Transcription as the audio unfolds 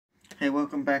Hey,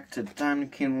 welcome back to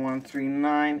Diamond King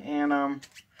 139, and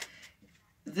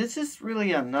this is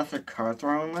really another card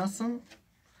throwing lesson.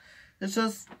 It's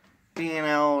just being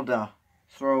able to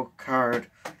throw a card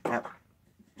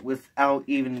without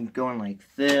even going like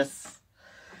this.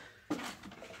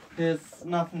 It's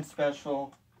nothing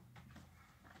special.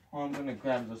 Oh, I'm gonna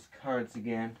grab those cards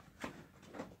again.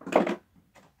 Oh,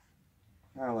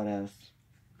 what else?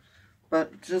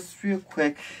 But just real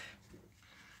quick,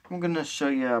 I'm gonna show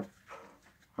you a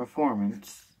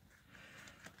performance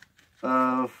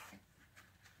of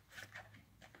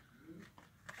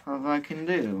what I can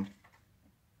do.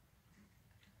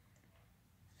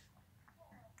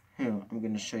 Here, I'm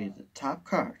gonna show you the top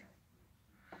card.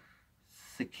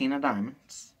 It's the King of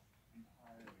Diamonds.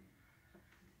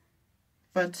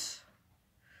 But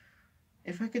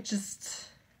if I could just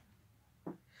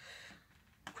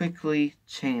quickly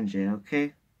change it,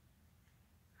 okay?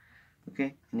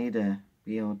 Okay, I need to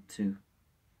be able to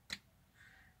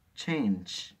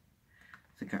change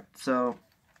the card. So,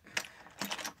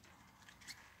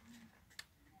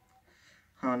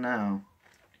 now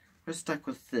we're stuck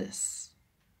with this.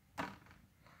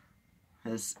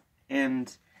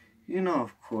 And you know,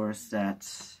 of course, that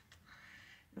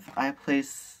if I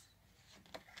place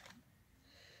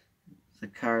the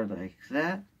card like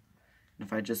that, and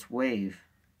if I just wave,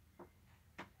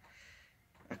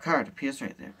 a card appears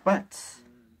right there. But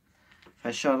if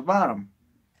I show the bottom,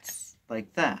 it's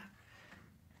like that.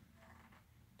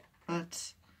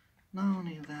 But not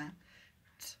only that,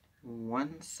 it's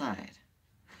one side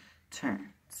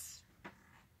turns.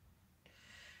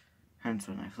 Hence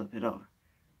when I flip it over.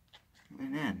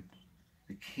 And then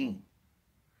the King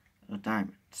of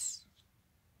Diamonds.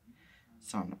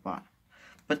 It's on the bottom.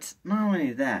 But not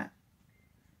only that,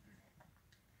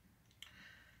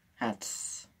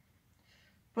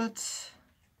 but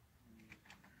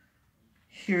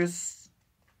here's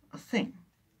a thing.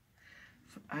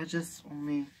 If I just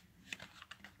only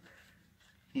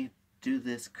do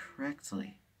this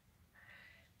correctly,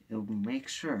 it'll make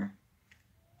sure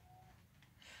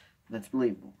that's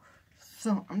believable.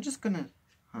 So I'm just gonna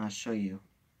show you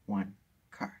one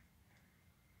card.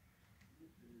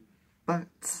 But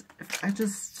if I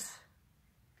just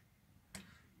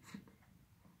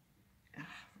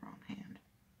wrong hand.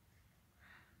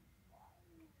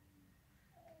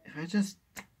 If I just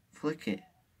flick it,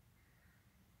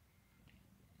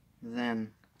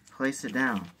 then place it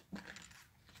down,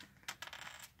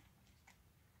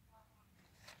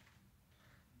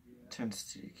 turns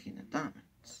to the King of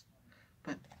Diamonds.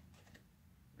 But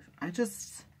if I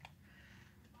just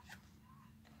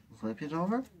flip it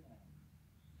over,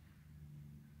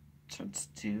 turns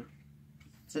to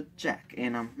the Jack.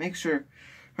 And make sure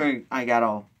I got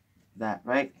all that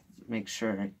right. Make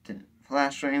sure I didn't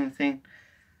flash or anything.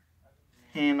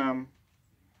 And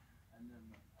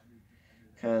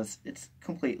because it's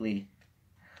completely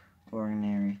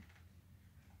ordinary.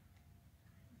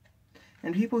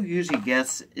 And people usually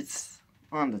guess it's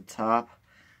on the top,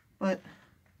 but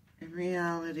in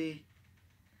reality,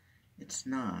 it's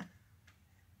not.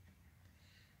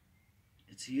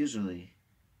 It's usually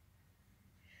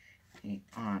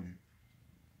on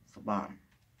the bottom.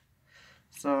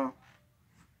 So,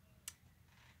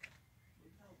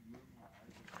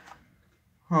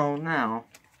 now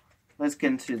let's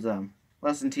get into the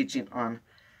lesson teaching on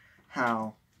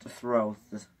how to throw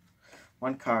this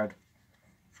one card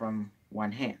from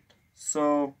one hand.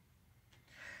 So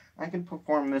I can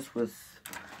perform this with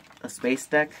a space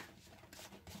deck.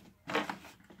 I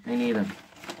need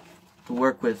to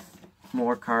work with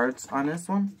more cards on this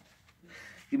one.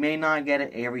 You may not get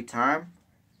it every time.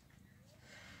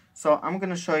 So I'm going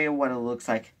to show you what it looks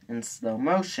like in slow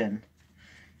motion.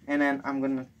 And then I'm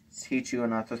going to teach you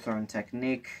another throwing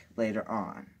technique later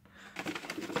on.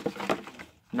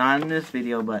 Not in this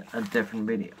video, but a different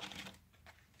video.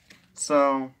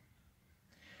 So,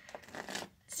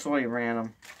 it's really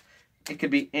random. It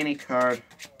could be any card.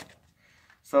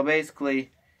 So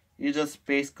basically, you just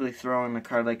throw in the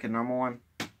card like a normal one.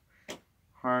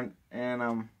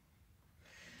 And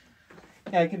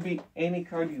yeah, it could be any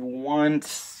card you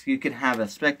want. You can have a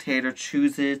spectator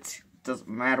choose it. Doesn't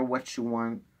matter what you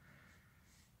want.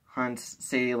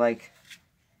 Say like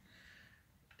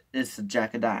it's the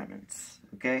Jack of Diamonds,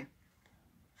 okay?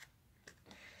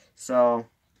 So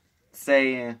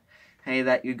say hey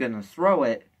that you're gonna throw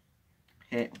it,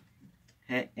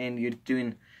 and you're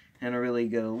doing a really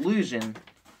good illusion.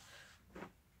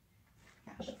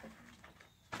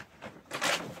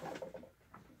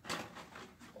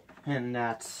 And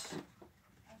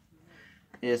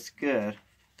it's good.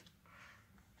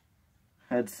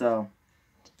 And so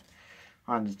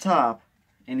on the top,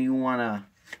 and you want to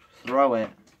throw it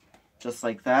just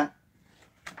like that.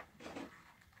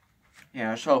 Here,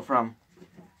 I'll show from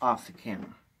off the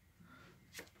camera.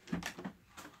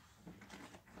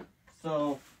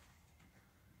 So,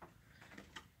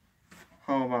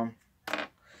 hold on.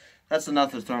 That's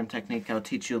another throwing technique I'll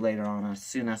teach you later on as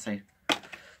soon as I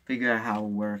figure out how it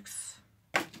works.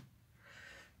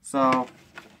 So,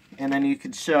 and then you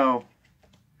could show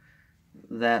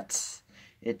that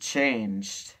it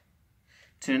changed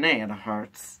to an 8 of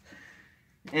hearts.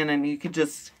 And then you could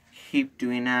just keep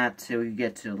doing that till you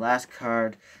get to the last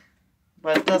card.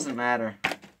 But it doesn't matter.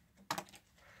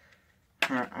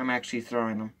 I'm actually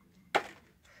throwing them.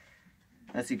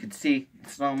 As you can see, in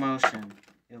slow motion,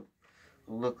 it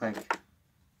will look like...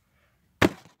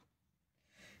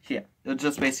 Yeah, it'll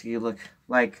just basically look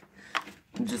like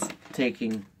I'm just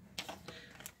taking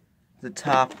the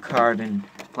top card and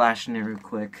flashing it real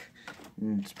quick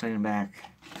and just putting it back.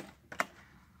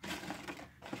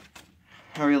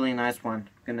 A really nice one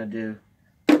I'm gonna do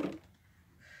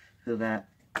that.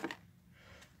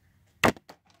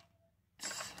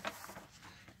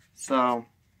 So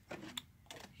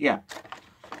yeah.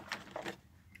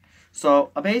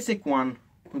 So a basic one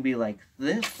would be like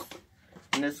this,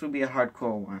 and this would be a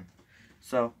hardcore one.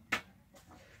 So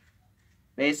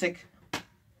basic,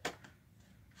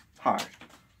 hard.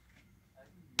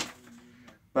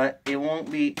 But it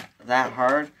won't be that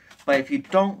hard. But if you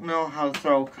don't know how to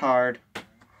throw a card,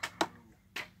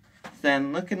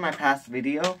 then look in my past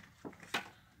video.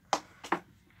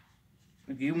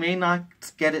 You may not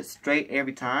get it straight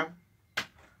every time.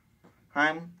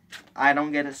 I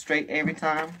don't get it straight every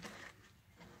time.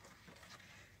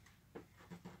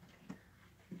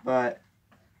 But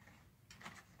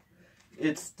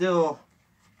it's still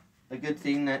a good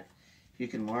thing that you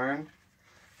can learn.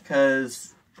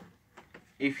 Because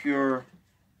if you're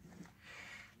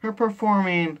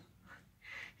performing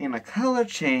in a color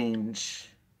change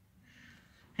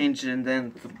and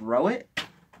then throw it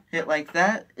like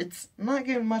that, it's not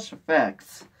getting much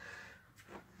effects.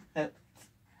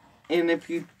 And if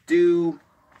you do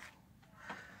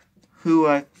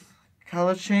a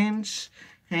color change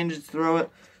and just throw it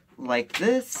like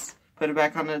this, put it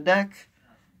back on the deck,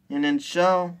 and then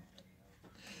show,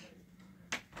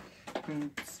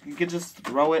 and you can just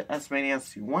throw it as many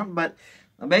as you want. But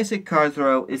a basic card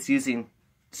throw is using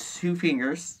 2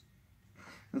 fingers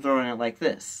and throwing it like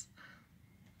this.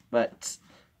 But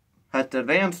the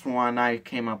advanced one I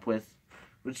came up with,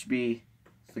 which would be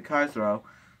the card throw.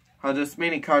 There's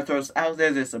many card throws out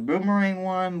there. There's a boomerang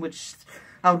one, which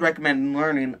I would recommend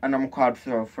learning a normal card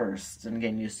throw first and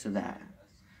getting used to that.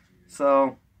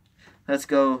 So let's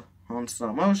go on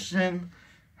slow motion,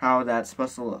 how that's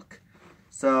supposed to look.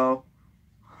 So,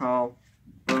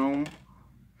 boom,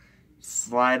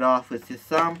 slide off with your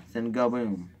thumb, then go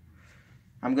boom.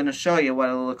 I'm going to show you what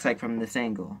it looks like from this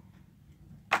angle.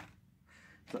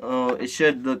 So it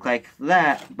should look like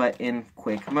that, but in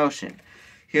quick motion.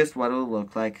 Here's what it will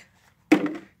look like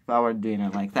if I were doing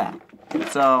it like that.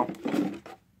 So,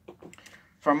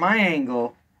 from my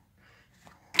angle,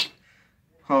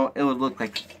 it would look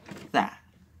like that.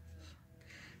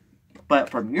 But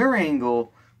from your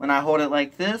angle, when I hold it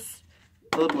like this,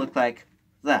 it would look like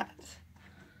that.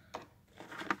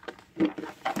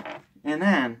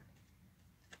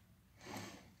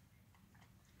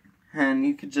 And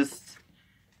you could just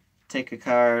take a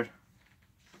card,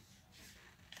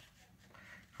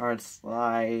 hard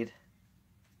slide,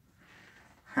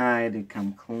 hide to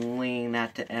come clean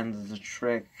at the end of the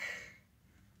trick.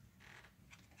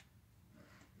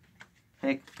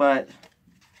 But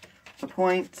the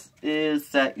point is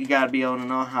that you gotta be able to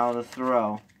know how to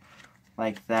throw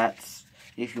like that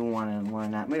if you want to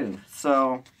learn that move.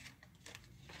 So,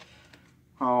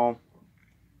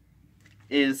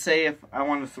 say if I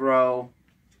want to throw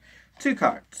 2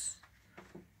 cards,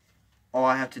 all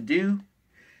I have to do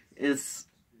is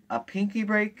a pinky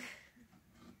break,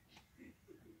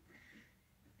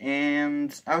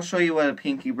 and I'll show you what a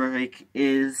pinky break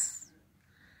is.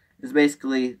 It's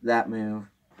basically that move,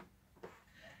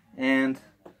 and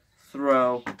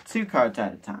throw 2 cards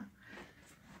at a time,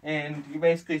 and you're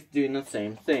basically doing the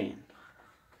same thing.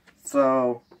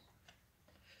 So,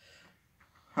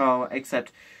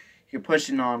 except you're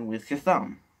pushing on with your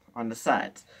thumb on the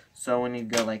sides. So when you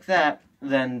go like that,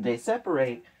 then they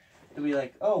separate. It'll be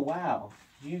like, oh wow,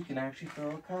 you can actually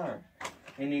throw a card.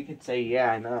 And you can say,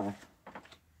 yeah, I know.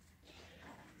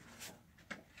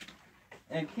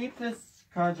 And keep this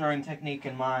card drawing technique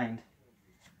in mind.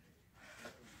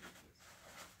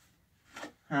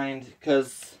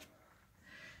 Because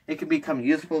it can become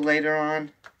useful later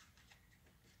on.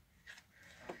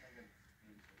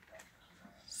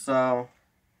 So,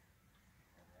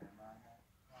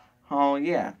 oh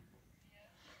yeah.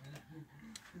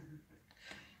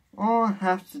 All I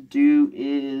have to do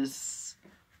is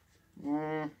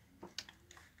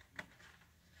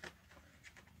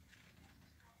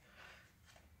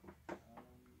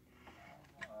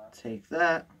take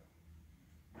that,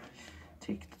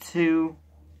 take the 2.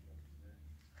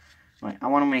 Wait, I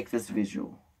want to make this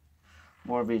visual,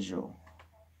 more visual.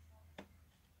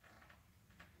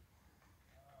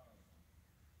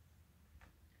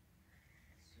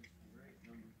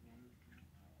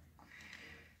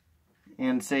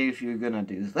 And say if you're gonna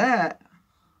do that,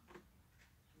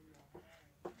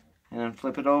 and then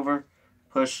flip it over,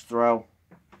 push, throw,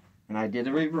 and I did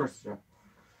a reverse throw.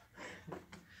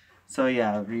 So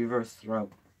yeah, reverse throw.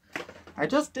 I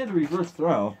just did a reverse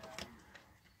throw.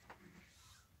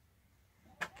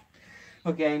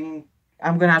 Okay,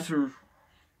 I'm gonna have to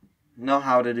know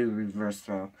how to do reverse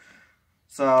throw.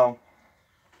 So,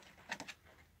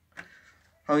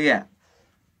 oh yeah,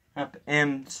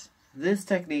 and this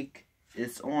technique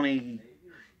is only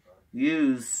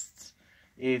used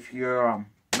if you're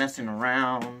messing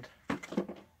around.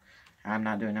 I'm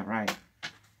not doing it right.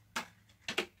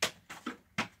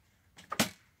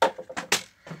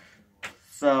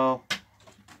 So,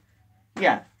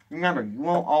 yeah, remember, you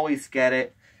won't always get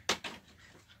it.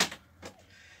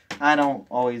 I don't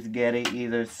always get it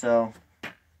either, so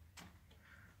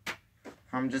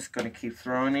I'm just going to keep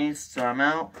throwing these till I'm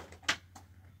out.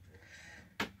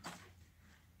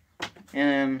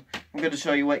 And I'm going to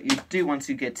show you what you do once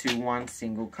you get to one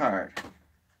single card.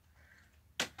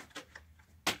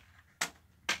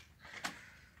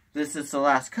 This is the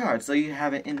last card, so you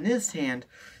have it in this hand.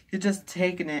 You're just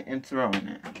taking it and throwing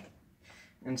it.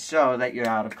 And show that you're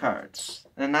out of cards.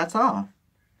 And that's all.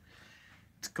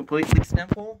 It's completely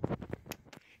simple.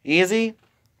 Easy.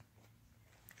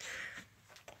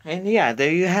 And yeah,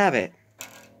 there you have it.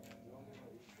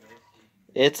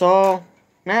 It's all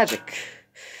magic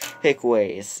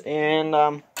ways.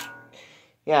 And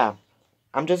yeah,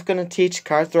 I'm just gonna teach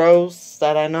card throws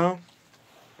that I know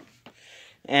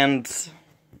and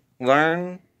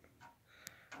learn.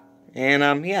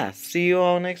 And yeah, see you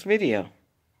all next video.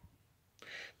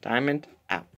 Diamond out.